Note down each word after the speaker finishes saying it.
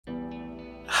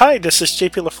Hi, this is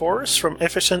JP LaForce from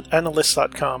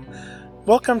EfficientAnalyst.com.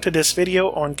 Welcome to this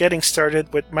video on getting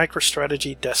started with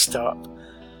MicroStrategy Desktop.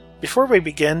 Before we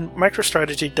begin,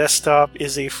 MicroStrategy Desktop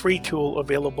is a free tool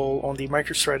available on the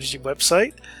MicroStrategy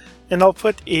website, and I'll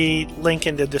put a link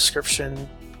in the description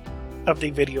of the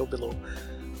video below.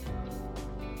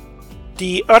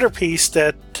 The other piece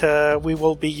that we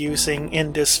will be using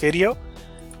in this video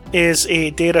is a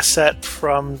data set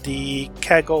from the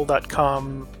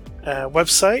kaggle.com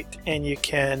website, and you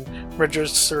can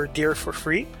register there for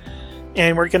free.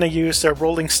 And we're going to use the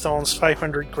Rolling Stones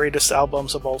 500 Greatest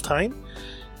Albums of All Time,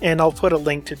 and I'll put a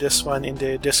link to this one in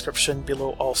the description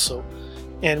below also.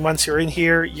 And once you're in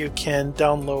here, you can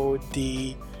download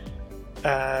the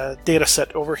data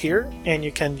set over here, and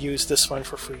you can use this one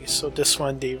for free. So this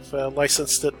one, they've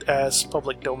licensed it as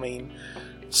public domain,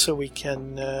 so we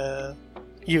can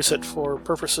use it for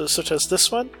purposes such as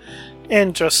this one,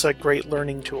 and just a great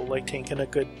learning tool, I think, and a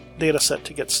good data set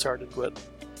to get started with.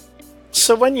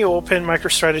 So when you open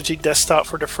MicroStrategy Desktop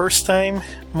for the first time,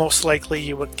 most likely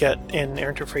you would get an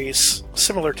interface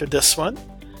similar to this one.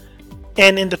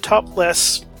 And in the top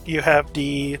left, you have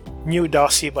the New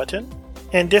Dossier button,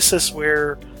 and this is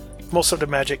where most of the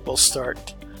magic will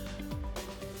start.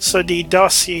 So the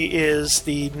dossier is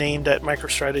the name that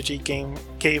MicroStrategy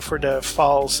gave for the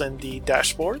files and the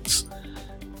dashboards.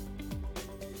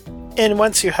 And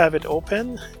once you have it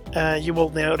open, you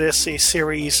will notice a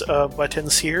series of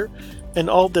buttons here. And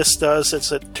all this does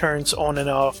is it turns on and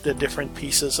off the different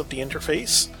pieces of the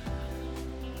interface.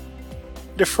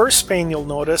 The first pane you'll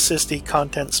notice is the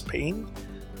Contents pane.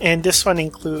 And this one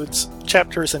includes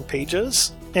chapters and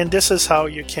pages. And this is how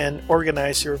you can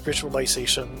organize your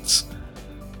visualizations.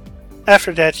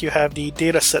 After that, you have the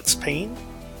Datasets pane,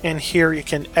 and here you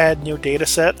can add new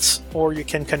datasets, or you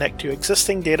can connect to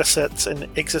existing datasets and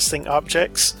existing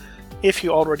objects if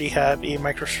you already have a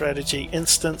MicroStrategy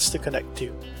instance to connect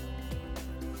to.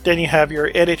 Then you have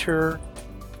your editor,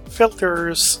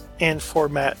 filters, and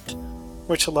format,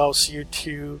 which allows you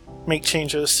to make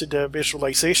changes to the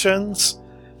visualizations.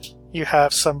 You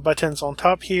have some buttons on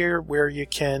top here where you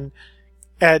can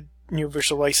add new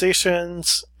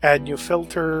visualizations, add new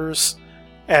filters,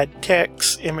 add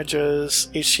text, images,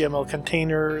 HTML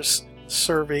containers,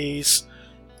 surveys,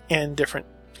 and different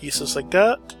pieces like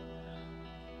that.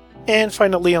 And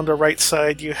finally, on the right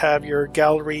side, you have your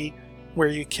gallery, where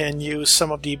you can use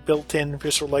some of the built-in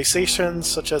visualizations,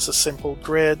 such as a simple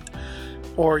grid,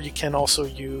 or you can also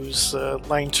use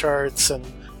line charts and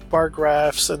bar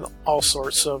graphs and all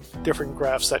sorts of different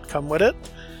graphs that come with it,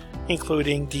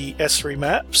 including the S3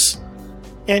 maps.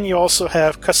 And you also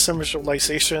have custom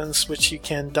visualizations which you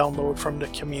can download from the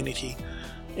community.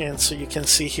 And so you can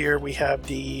see here we have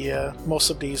the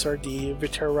most of these are the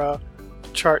Vitera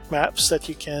chart maps that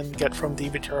you can get from the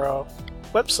Vitera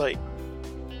website.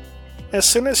 As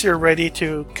soon as you're ready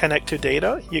to connect to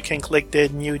data, you can click the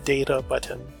New Data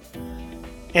button.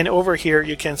 And over here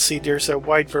you can see there's a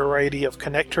wide variety of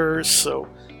connectors. So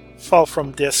File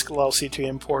from Disk allows you to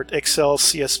import Excel,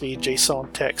 CSV,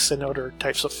 JSON, text, and other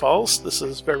types of files. This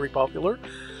is very popular.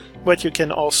 But you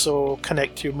can also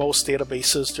connect to most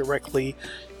databases directly,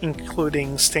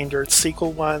 including standard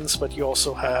SQL ones, but you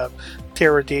also have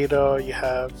Teradata, you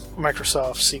have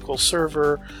Microsoft SQL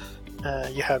Server,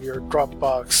 you have your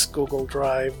Dropbox, Google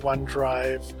Drive,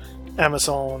 OneDrive,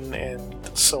 Amazon, and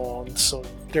so on. So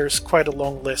there's quite a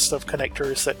long list of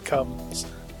connectors that comes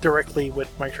directly with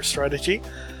MicroStrategy.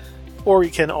 Or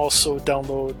you can also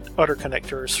download other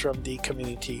connectors from the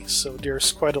community. So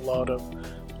there's quite a lot of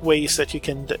ways that you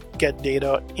can get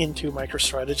data into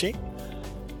MicroStrategy.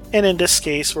 And in this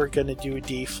case, we're going to do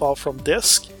the File from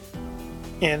Disk.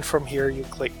 And from here, you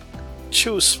click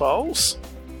Choose Files.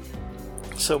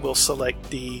 So we'll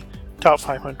select the Top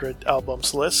 500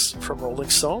 Albums list from Rolling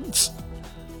Stones.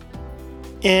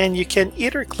 And you can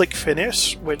either click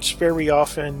Finish, which very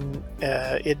often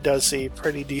it does a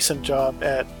pretty decent job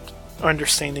at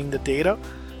understanding the data,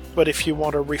 but if you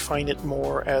want to refine it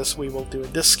more, as we will do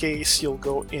in this case, you'll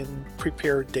go in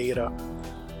Prepare Data.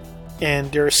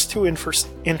 And there's two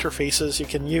interfaces you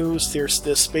can use. There's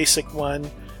this basic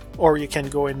one, or you can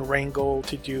go in Wrangle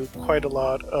to do quite a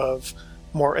lot of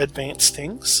more advanced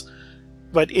things.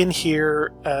 But in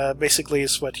here, basically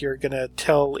is what you're going to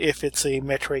tell if it's a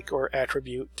metric or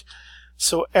attribute.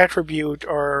 So attribute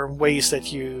are ways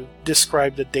that you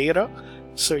describe the data.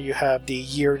 So you have the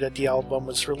year that the album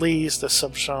was released, the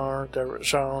subgenre, the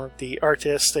genre, the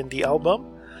artist, and the album.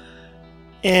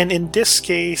 And in this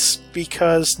case,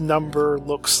 because number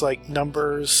looks like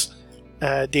numbers,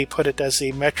 they put it as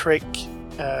a metric,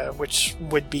 which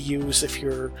would be used if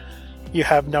you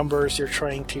have numbers you're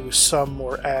trying to sum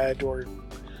or add or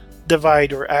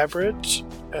divide or average,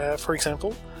 for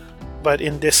example. But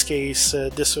in this case,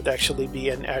 this would actually be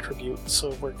an attribute,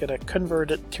 so we're going to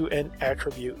convert it to an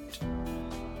attribute.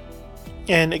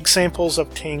 And examples of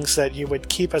things that you would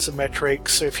keep as a metric,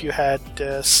 so if you had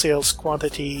sales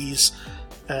quantities,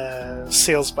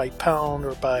 sales by pound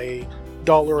or by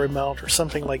dollar amount or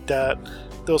something like that,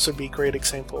 those would be great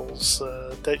examples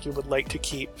that you would like to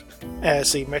keep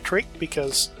as a metric,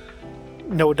 because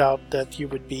no doubt that you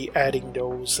would be adding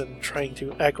those and trying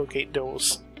to aggregate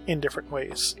those in different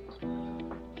ways.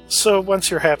 So once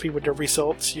you're happy with the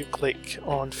results, you click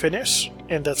on Finish,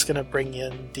 and that's going to bring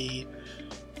in the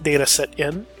data set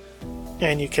in,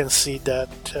 and you can see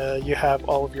that you have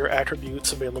all of your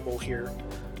attributes available here.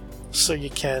 So you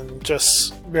can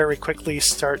just very quickly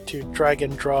start to drag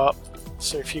and drop.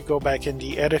 So if you go back in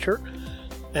the editor,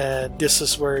 this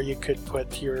is where you could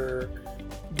put your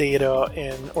data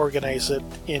and organize it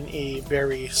in a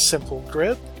very simple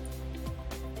grid.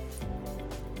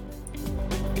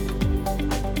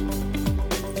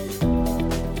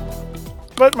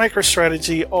 But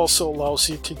MicroStrategy also allows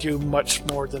you to do much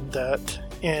more than that,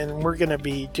 and we're going to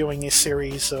be doing a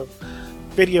series of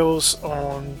videos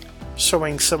on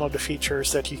showing some of the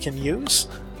features that you can use.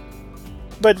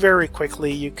 But very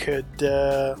quickly you could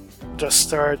just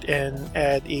start and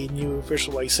add a new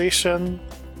visualization,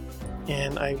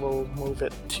 and I will move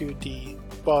it to the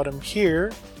bottom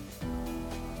here.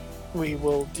 We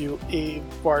will do a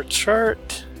bar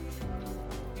chart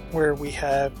where we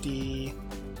have the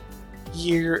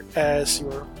year as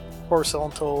your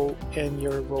horizontal and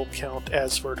your row count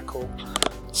as vertical.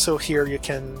 So here you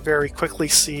can very quickly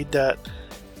see that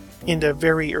in the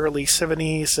very early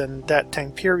 70s, and that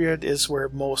time period is where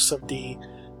most of the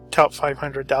top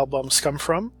 500 albums come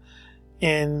from,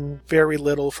 and very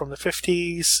little from the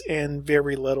 50s and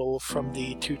very little from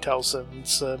the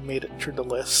 2000s made it through the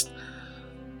list.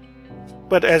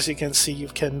 But as you can see, you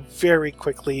can very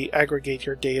quickly aggregate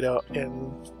your data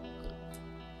and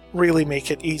really make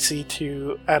it easy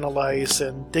to analyze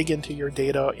and dig into your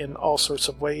data in all sorts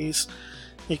of ways.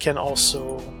 You can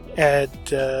also add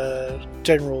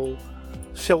general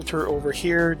filter over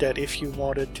here, that if you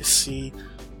wanted to see,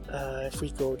 if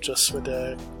we go just with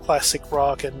a classic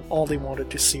rock and only wanted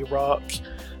to see rock,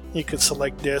 you could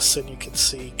select this and you can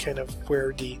see kind of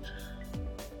where the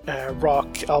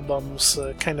rock albums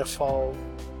kind of fall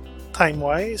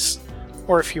time-wise.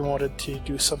 Or if you wanted to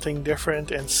do something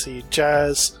different and see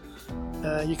jazz,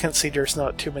 you can see there's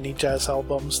not too many jazz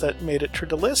albums that made it through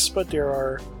the list, but there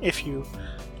are a few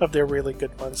of the really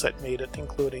good ones that made it,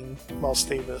 including Miles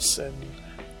Davis and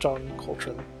John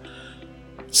Coltrane.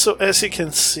 So as you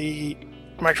can see,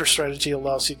 MicroStrategy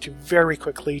allows you to very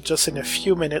quickly, just in a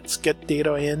few minutes, get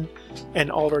data in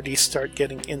and already start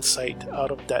getting insight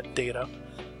out of that data.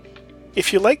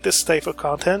 If you like this type of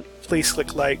content, please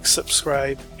click like,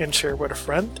 subscribe, and share with a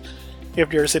friend. If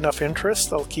there's enough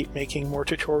interest, I'll keep making more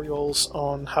tutorials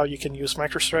on how you can use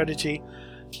MicroStrategy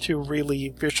to really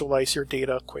visualize your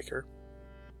data quicker.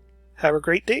 Have a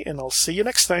great day, and I'll see you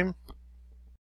next time.